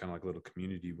themselves, kind of like a little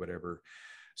community, whatever.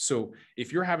 So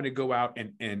if you're having to go out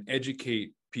and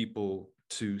educate people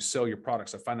to sell your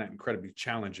products, I find that incredibly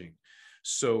challenging.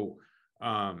 So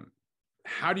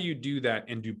how do you do that,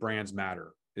 and do brands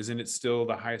matter? Isn't it still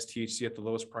the highest THC at the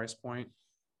lowest price point?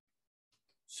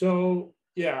 So,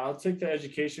 yeah, I'll take the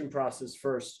education process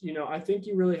first. I think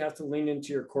you really have to lean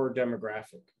into your core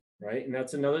demographic, right? And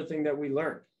that's another thing that we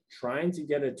learned. Trying to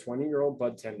get a 20-year-old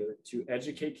bud tender to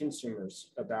educate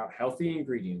consumers about healthy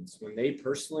ingredients when they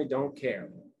personally don't care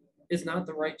is not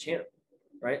the right channel,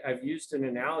 right? I've used an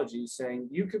analogy saying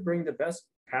you could bring the best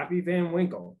Pappy Van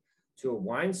Winkle to a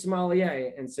wine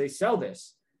sommelier and say, sell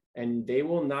this, and they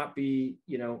will not be,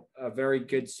 a very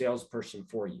good salesperson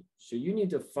for you. So you need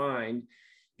to find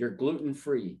your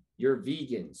gluten-free, your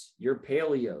vegans, your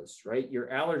paleos, right? Your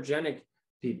allergenic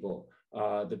people,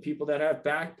 the people that have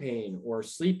back pain or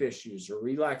sleep issues or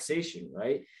relaxation,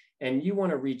 right? And you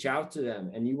want to reach out to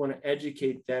them and you want to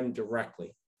educate them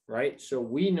directly, right? So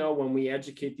we know when we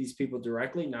educate these people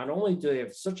directly, not only do they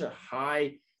have such a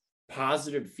high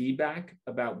positive feedback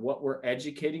about what we're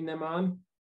educating them on,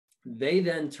 they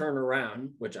then turn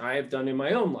around, which I have done in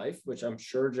my own life, which I'm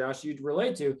sure, Josh, you'd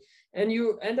relate to, and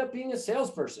you end up being a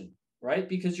salesperson, right?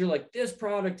 Because you're like, this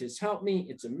product has helped me.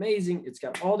 It's amazing. It's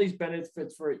got all these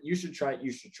benefits for it. You should try it.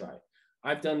 You should try it.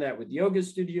 I've done that with yoga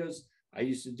studios. I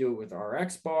used to do it with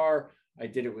RX Bar. I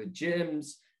did it with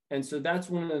gyms. And so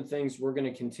that's one of the things we're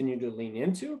going to continue to lean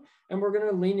into. And we're going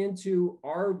to lean into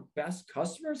our best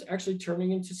customers actually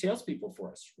turning into salespeople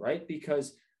for us, right?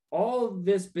 Because all of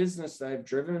this business that I've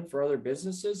driven for other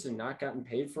businesses and not gotten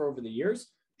paid for over the years,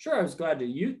 sure, I was glad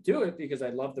to do it because I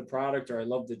love the product or I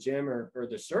love the gym or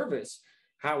the service.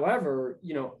 However,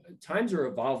 times are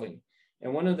evolving.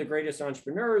 And one of the greatest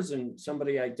entrepreneurs and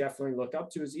somebody I definitely look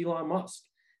up to is Elon Musk.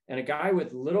 And a guy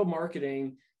with little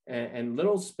marketing and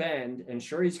little spend, and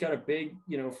sure, he's got a big,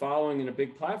 following and a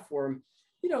big platform.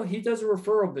 He does a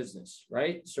referral business,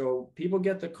 right? So people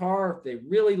get the car, if they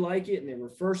really like it and they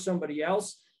refer somebody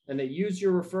else and they use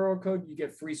your referral code, you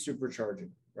get free supercharging,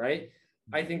 right?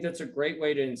 I think that's a great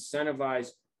way to incentivize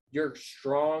your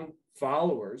strong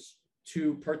followers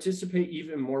to participate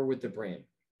even more with the brand,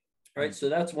 right? So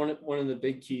that's one of the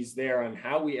big keys there on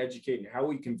how we educate and how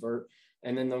we convert.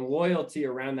 And then the loyalty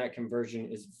around that conversion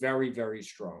is very, very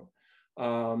strong.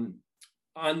 On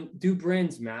do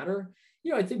brands matter?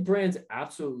 I think brands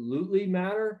absolutely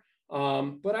matter.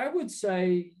 But I would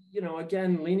say,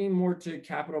 again, leaning more to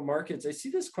capital markets, I see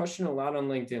this question a lot on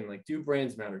LinkedIn, like, do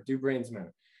brands matter? Do brands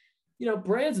matter?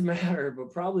 Brands matter,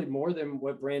 but probably more than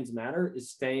what brands matter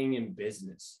is staying in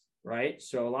business, right?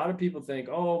 So a lot of people think,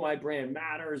 oh, my brand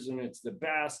matters and it's the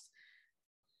best.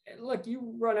 And look,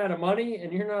 you run out of money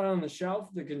and you're not on the shelf,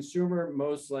 the consumer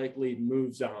most likely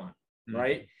moves on,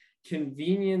 right?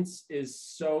 Convenience is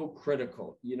so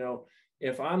critical.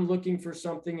 If I'm looking for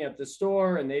something at the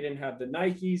store and they didn't have the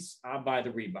Nikes, I'll buy the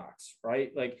Reeboks,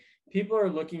 right? Like, people are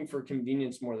looking for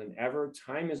convenience more than ever.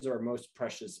 Time is our most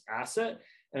precious asset.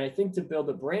 And I think to build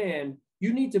a brand,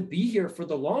 you need to be here for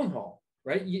the long haul,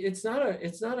 right? It's not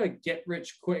a get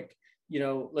rich quick,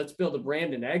 let's build a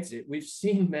brand and exit. We've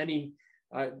seen many,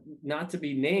 not to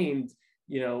be named,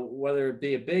 whether it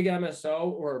be a big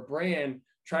MSO or a brand,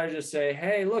 try to just say,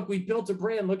 hey, look, we built a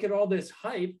brand. Look at all this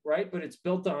hype, right? But it's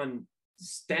built on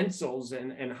stencils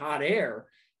and hot air.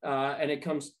 And it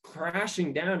comes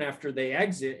crashing down after they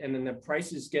exit. And then the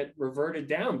prices get reverted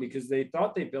down because they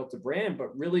thought they built a brand,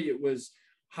 but really it was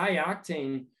high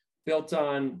octane built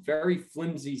on very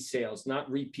flimsy sales, not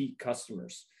repeat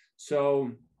customers.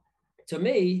 So to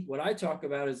me, what I talk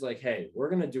about is like, hey, we're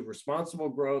going to do responsible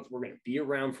growth. We're going to be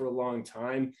around for a long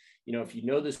time. If you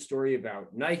know the story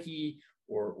about Nike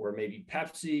or maybe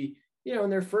Pepsi, in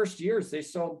their first years, they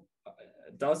sold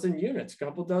a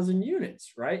couple dozen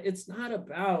units, right? It's not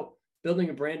about building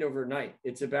a brand overnight.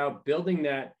 It's about building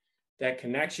that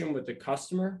connection with the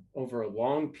customer over a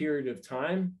long period of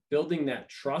time, building that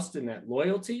trust and that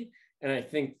loyalty. And I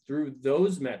think through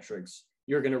those metrics,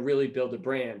 you're going to really build a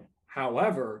brand.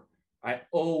 However, I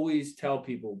always tell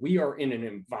people we are in an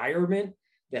environment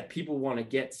that people want to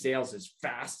get sales as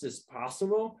fast as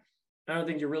possible. I don't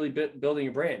think you're really building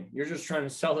a brand. You're just trying to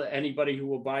sell to anybody who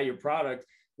will buy your product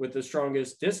with the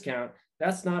strongest discount.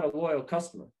 That's not a loyal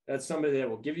customer. That's somebody that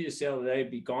will give you a sale today,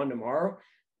 be gone tomorrow.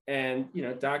 And,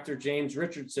 Dr. James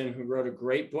Richardson, who wrote a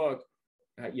great book,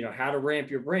 How to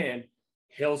Ramp Your Brand,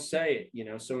 he'll say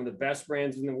it, some of the best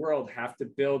brands in the world have to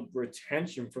build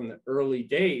retention from the early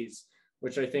days,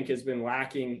 which I think has been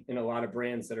lacking in a lot of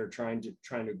brands that are trying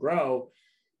to grow.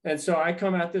 And so I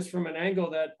come at this from an angle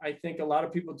that I think a lot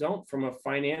of people don't, from a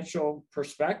financial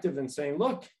perspective, and saying,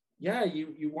 look, yeah,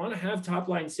 you want to have top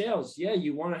line sales. Yeah,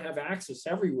 you want to have access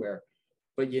everywhere,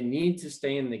 but you need to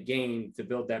stay in the game to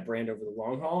build that brand over the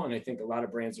long haul. And I think a lot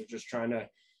of brands are just trying to,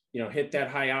 hit that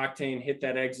high octane, hit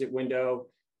that exit window.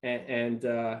 And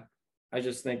I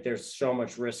just think there's so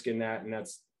much risk in that. And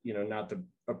that's, not the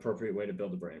appropriate way to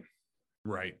build a brand.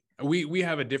 Right. We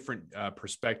have a different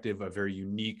perspective, a very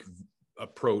unique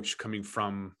approach coming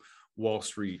from Wall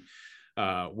Street,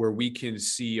 where we can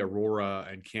see Aurora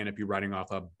and Canopy writing off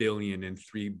 $1 billion and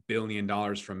 $3 billion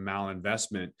from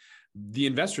malinvestment. The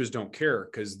investors don't care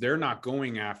because they're not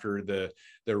going after the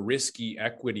risky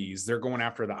equities. They're going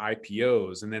after the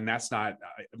IPOs, and then that's not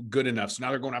good enough. So now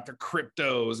they're going after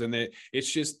cryptos, and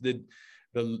it's just the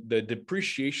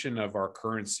depreciation of our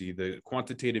currency, the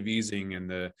quantitative easing, and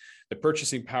the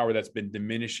purchasing power that's been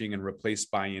diminishing and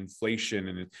replaced by inflation.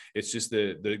 And it's just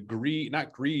the greed,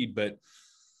 not greed, but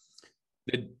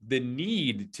the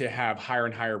need to have higher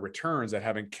and higher returns that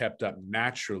haven't kept up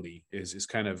naturally is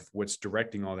kind of what's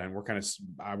directing all that. And we're kind of,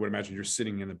 I would imagine you're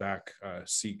sitting in the back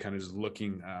seat, kind of just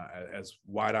looking as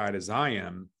wide-eyed as I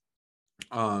am.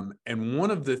 And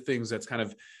one of the things that's kind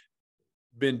of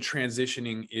been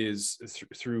transitioning is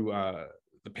through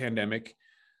the pandemic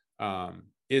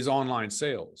is online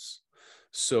sales.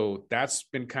 So that's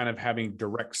been kind of having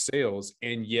direct sales,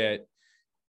 and yet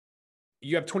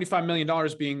you have $25 million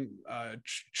being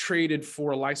traded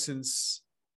for a license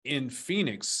in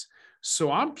Phoenix.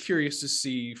 So I'm curious to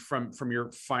see from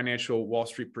your financial Wall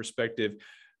Street perspective,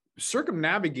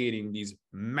 circumnavigating these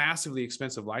massively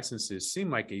expensive licenses seem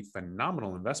like a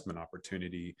phenomenal investment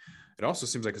opportunity. It also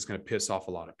seems like it's going to piss off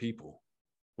a lot of people.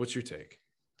 What's your take?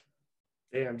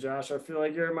 Damn, Josh, I feel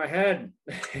like you're in my head.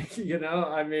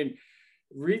 I mean,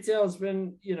 retail's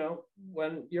been,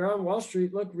 when you're on Wall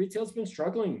Street, look, retail's been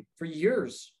struggling for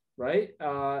years, right?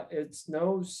 It's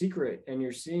no secret. And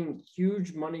you're seeing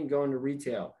huge money going to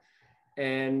retail.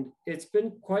 And it's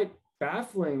been quite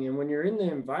baffling. And when you're in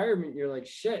the environment, you're like,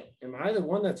 shit, am I the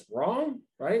one that's wrong?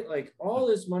 Right? Like all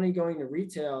this money going to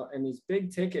retail and these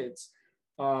big tickets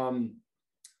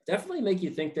definitely make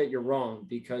you think that you're wrong,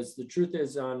 because the truth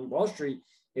is on Wall Street,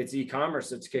 it's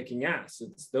e-commerce that's kicking ass.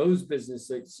 It's those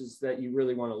businesses that you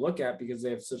really want to look at because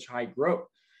they have such high growth.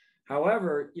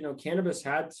 However, cannabis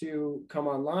had to come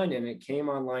online, and it came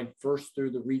online first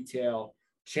through the retail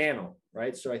channel,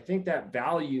 right? So I think that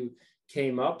value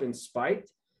came up and spiked.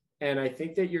 And I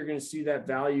think that you're going to see that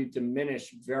value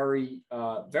diminish very,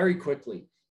 very quickly.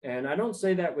 And I don't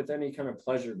say that with any kind of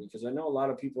pleasure, because I know a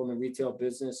lot of people in the retail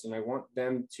business and I want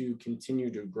them to continue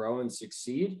to grow and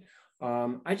succeed.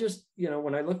 I just,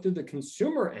 when I look through the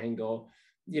consumer angle,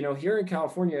 here in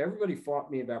California, everybody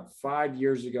fought me about 5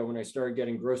 years ago when I started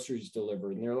getting groceries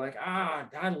delivered. And they're like, I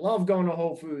love going to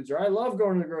Whole Foods, or I love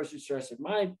going to the grocery store. I said,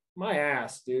 my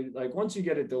ass, dude, like once you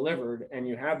get it delivered and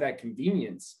you have that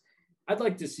convenience, I'd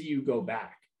like to see you go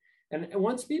back. And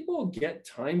once people get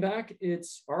time back,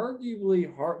 it's arguably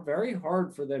very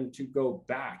hard for them to go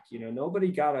back. Nobody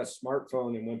got a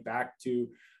smartphone and went back to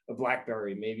a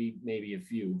BlackBerry, maybe a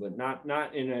few, but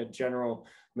not in a general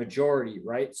majority,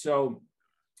 right? So,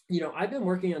 I've been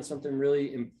working on something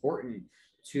really important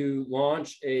to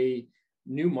launch a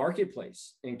new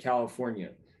marketplace in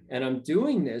California. And I'm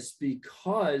doing this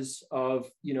because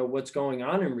of, what's going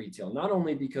on in retail, not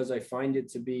only because I find it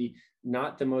to be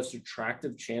not the most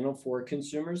attractive channel for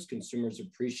consumers. Consumers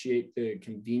appreciate the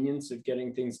convenience of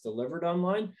getting things delivered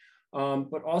online,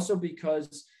 but also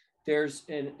because there's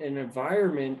an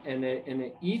environment and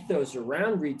an ethos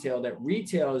around retail that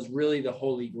retail is really the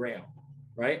holy grail,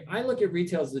 right? I look at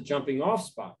retail as the jumping off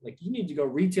spot. Like you need to go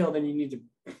retail, then you need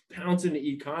to pounce into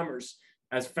e-commerce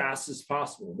as fast as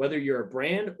possible, whether you're a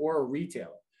brand or a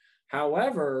retailer.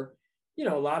 However, a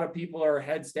lot of people are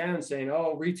heads down saying,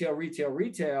 oh, retail,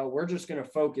 we're just going to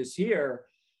focus here.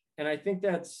 And I think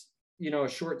that's, a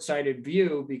short-sighted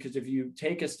view, because if you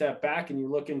take a step back and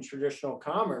you look in traditional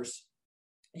commerce,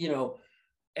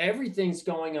 everything's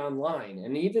going online.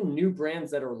 And even new brands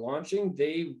that are launching,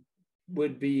 they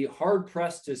would be hard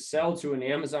pressed to sell to an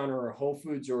Amazon or a Whole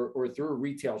Foods or through a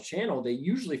retail channel. They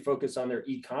usually focus on their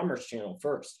e-commerce channel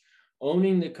first,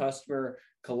 owning the customer,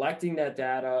 collecting that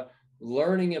data,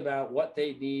 learning about what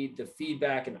they need, the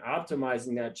feedback, and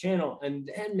optimizing that channel. And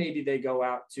then maybe they go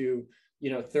out to,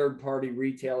 third-party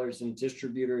retailers and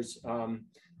distributors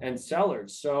and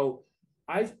sellers. So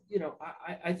I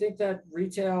think that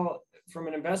retail, from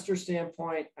an investor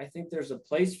standpoint, I think there's a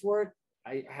place for it.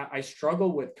 I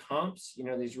struggle with comps,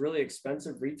 these really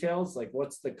expensive retails, like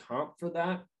what's the comp for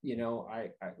that?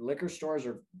 Liquor stores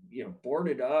are,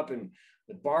 boarded up and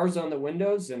with bars on the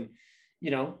windows. And,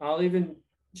 I'll even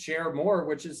share more,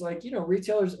 which is like,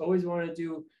 retailers always want to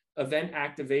do event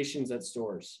activations at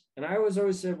stores. And I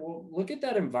always said, well, look at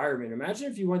that environment. Imagine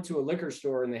if you went to a liquor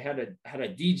store and they had a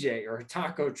DJ or a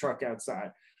taco truck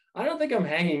outside. I don't think I'm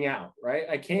hanging out, right?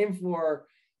 I came for,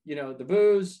 the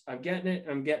booze, I'm getting it,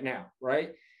 I'm getting out,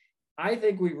 right? I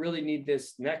think we really need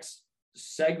this next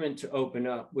segment to open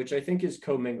up, which I think is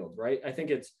commingled, right? I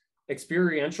think it's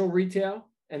experiential retail,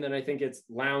 and then I think it's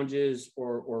lounges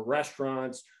or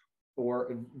restaurants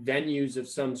or venues of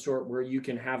some sort where you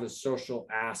can have a social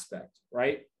aspect,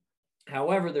 right?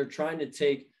 However, they're trying to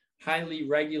take highly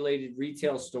regulated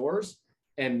retail stores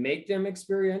and make them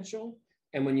experiential.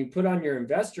 And when you put on your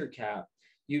investor cap,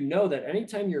 that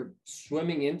anytime you're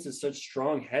swimming into such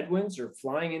strong headwinds or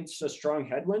flying into such strong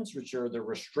headwinds, which are the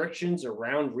restrictions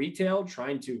around retail,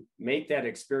 trying to make that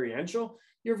experiential,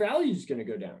 your value is going to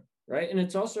go down, right? And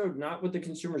it's also not what the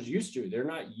consumer's used to. They're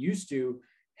not used to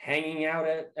hanging out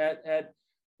at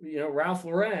Ralph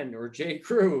Lauren or J.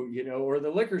 Crew, or the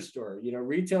liquor store.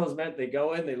 Retail is meant they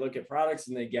go in, they look at products,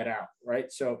 and they get out, right?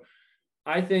 So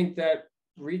I think that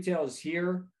retail is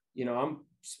here. I'm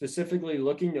specifically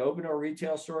looking to open a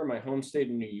retail store in my home state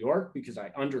of New York because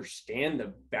I understand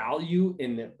the value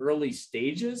in the early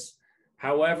stages.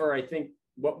 However, I think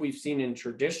what we've seen in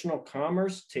traditional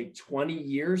commerce take 20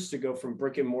 years to go from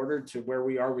brick and mortar to where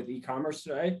we are with e-commerce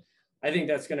today. I think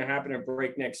that's going to happen at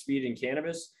breakneck speed in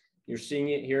cannabis. You're seeing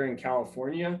it here in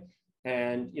California,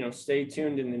 and stay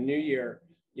tuned in the new year.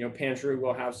 Pantry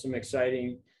will have some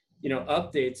exciting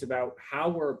updates about how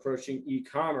we're approaching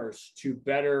e-commerce to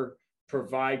better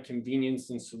provide convenience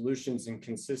and solutions and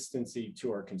consistency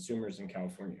to our consumers in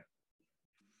California.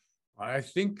 I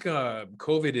think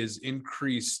COVID has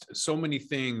increased so many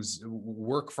things,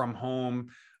 work from home,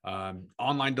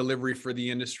 online delivery for the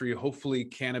industry, hopefully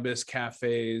cannabis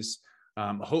cafes,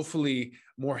 hopefully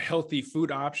more healthy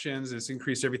food options. It's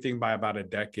increased everything by about a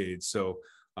decade. So,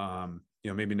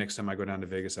 maybe next time I go down to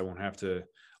Vegas, I won't have to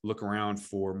look around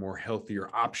for more healthier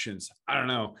options. I don't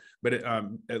know, but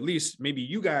at least maybe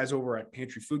you guys over at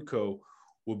Pantry Food Co.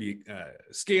 will be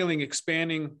scaling,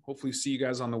 expanding, hopefully see you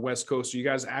guys on the West Coast. Are you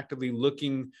guys actively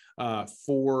looking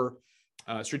for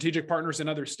strategic partners in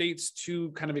other states to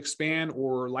kind of expand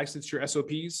or license your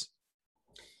SOPs?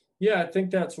 Yeah, I think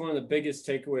that's one of the biggest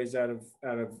takeaways out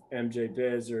of MJ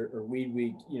Biz or Weed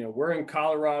Week. We're in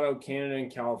Colorado, Canada,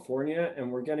 and California,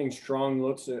 and we're getting strong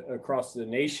looks across the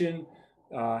nation.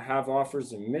 Have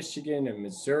offers in Michigan and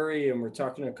Missouri, and we're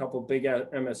talking to a couple big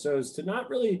MSOs to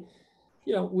not really,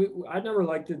 I never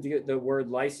liked the word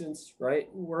license, right?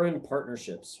 We're in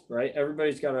partnerships, right?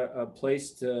 Everybody's got a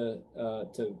place to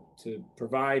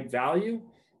provide value.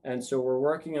 And so we're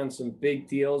working on some big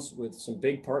deals with some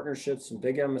big partnerships, some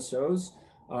big MSOs.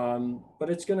 But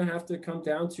it's going to have to come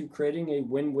down to creating a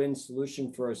win-win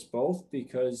solution for us both,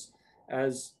 because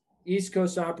as East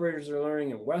Coast operators are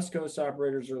learning and West Coast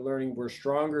operators are learning, we're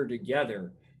stronger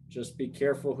together. Just be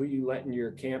careful who you let into your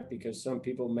camp, because some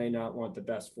people may not want the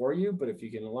best for you. But if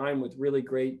you can align with really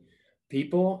great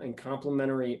people and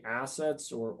complementary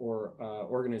assets or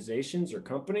organizations or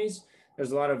companies,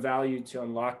 there's a lot of value to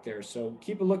unlock there. So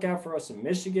keep a lookout for us in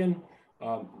Michigan.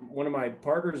 One of my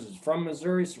partners is from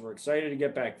Missouri, so we're excited to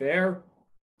get back there.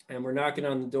 And we're knocking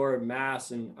on the door of Mass,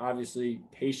 and obviously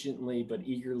patiently but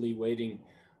eagerly waiting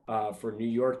for New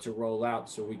York to roll out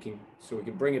so we can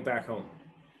bring it back home.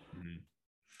 Mm-hmm.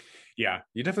 Yeah,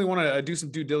 you definitely want to do some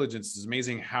due diligence. It's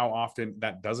amazing how often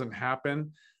that doesn't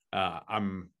happen.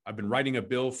 I've been writing a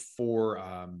bill for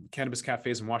cannabis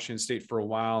cafes in Washington State for a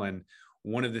while, and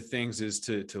one of the things is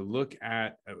to look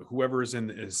at whoever's in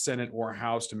the Senate or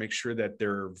House to make sure that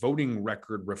their voting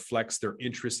record reflects their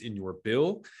interest in your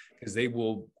bill, because they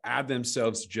will add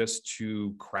themselves just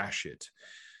to crash it.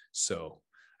 So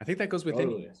I think that goes with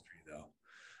any industry, though.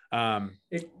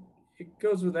 It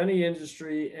goes with any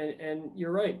industry, and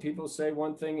you're right. People say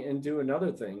one thing and do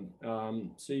another thing.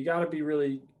 So you got to be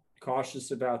really cautious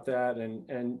about that.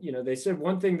 And they said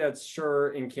one thing that's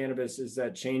sure in cannabis is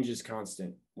that change is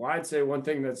constant. Well, I'd say one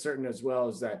thing that's certain as well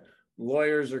is that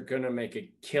lawyers are going to make a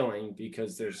killing,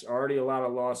 because there's already a lot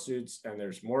of lawsuits and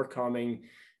there's more coming.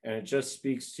 And it just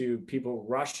speaks to people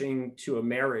rushing to a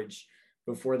marriage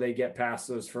before they get past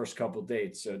those first couple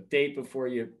dates. So date before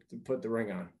you put the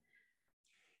ring on.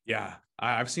 Yeah,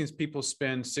 I've seen people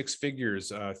spend six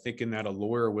figures thinking that a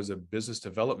lawyer was a business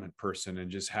development person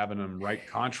and just having them write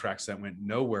contracts that went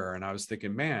nowhere. And I was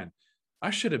thinking, man, I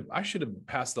should have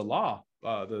passed the law,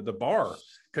 the bar,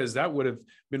 because that would have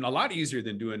been a lot easier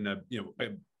than doing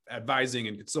advising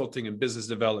and consulting and business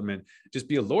development. Just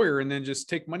be a lawyer and then just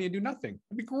take money and do nothing.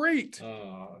 It'd be great.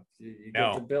 You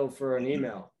get the bill for an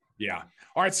email. Yeah.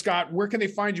 All right, Scott, where can they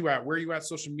find you at? Where are you at?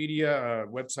 Social media,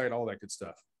 website, all that good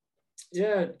stuff.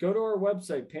 Yeah, go to our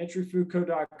website,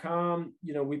 pantryfoodco.com.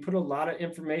 We put a lot of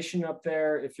information up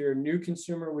there. If you're a new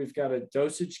consumer, we've got a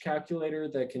dosage calculator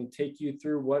that can take you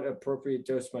through what appropriate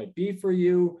dose might be for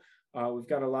you. We've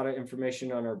got a lot of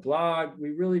information on our blog.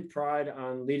 We really pride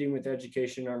on leading with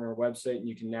education on our website, and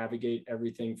you can navigate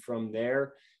everything from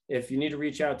there. If you need to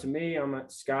reach out to me, I'm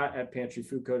at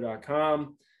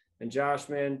scott@pantryfoodco.com. And Josh,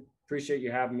 man, appreciate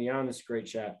you having me on. This great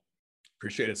chat.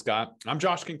 Appreciate it, Scott. I'm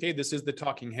Josh Kincaid. This is The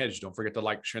Talking Hedge. Don't forget to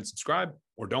like, share, and subscribe,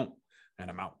 or don't.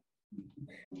 And I'm out.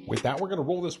 With that, we're going to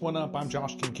roll this one up. I'm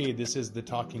Josh Kincaid. This is The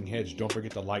Talking Hedge. Don't forget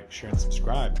to like, share, and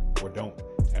subscribe, or don't.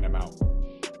 And I'm out.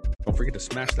 Don't forget to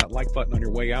smash that like button on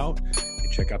your way out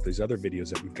and check out these other videos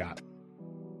that we've got.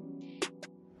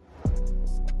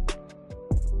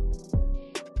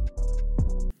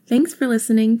 Thanks for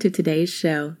listening to today's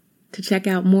show. To check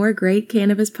out more great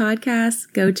cannabis podcasts,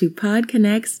 go to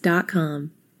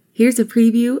podconnects.com. Here's a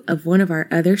preview of one of our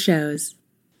other shows.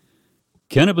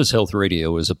 Cannabis Health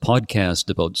Radio is a podcast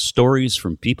about stories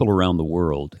from people around the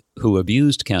world who have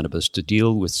used cannabis to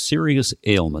deal with serious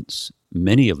ailments,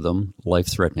 many of them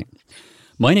life-threatening.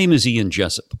 My name is Ian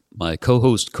Jessup. My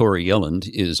co-host Corey Yelland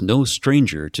is no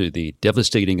stranger to the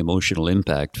devastating emotional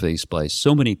impact faced by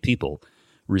so many people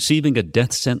receiving a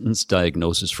death sentence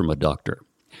diagnosis from a doctor.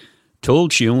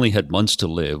 Told she only had months to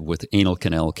live with anal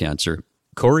canal cancer,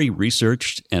 Corey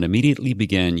researched and immediately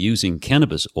began using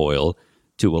cannabis oil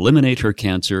to eliminate her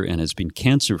cancer and has been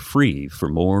cancer-free for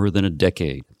more than a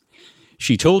decade.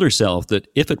 She told herself that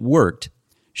if it worked,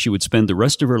 she would spend the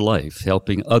rest of her life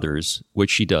helping others,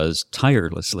 which she does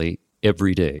tirelessly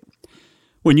every day.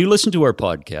 When you listen to our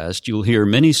podcast, you'll hear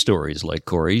many stories like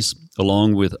Corey's,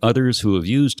 along with others who have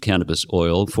used cannabis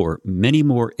oil for many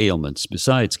more ailments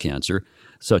besides cancer,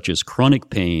 such as chronic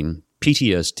pain,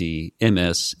 PTSD,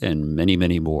 MS, and many,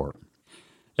 many more.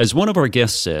 As one of our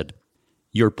guests said,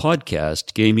 "Your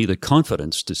podcast gave me the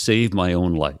confidence to save my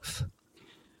own life."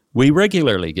 We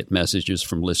regularly get messages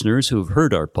from listeners who have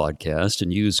heard our podcast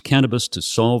and use cannabis to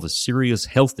solve a serious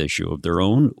health issue of their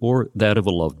own or that of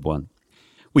a loved one.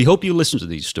 We hope you listen to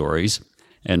these stories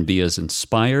and be as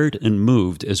inspired and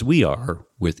moved as we are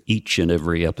with each and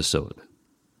every episode.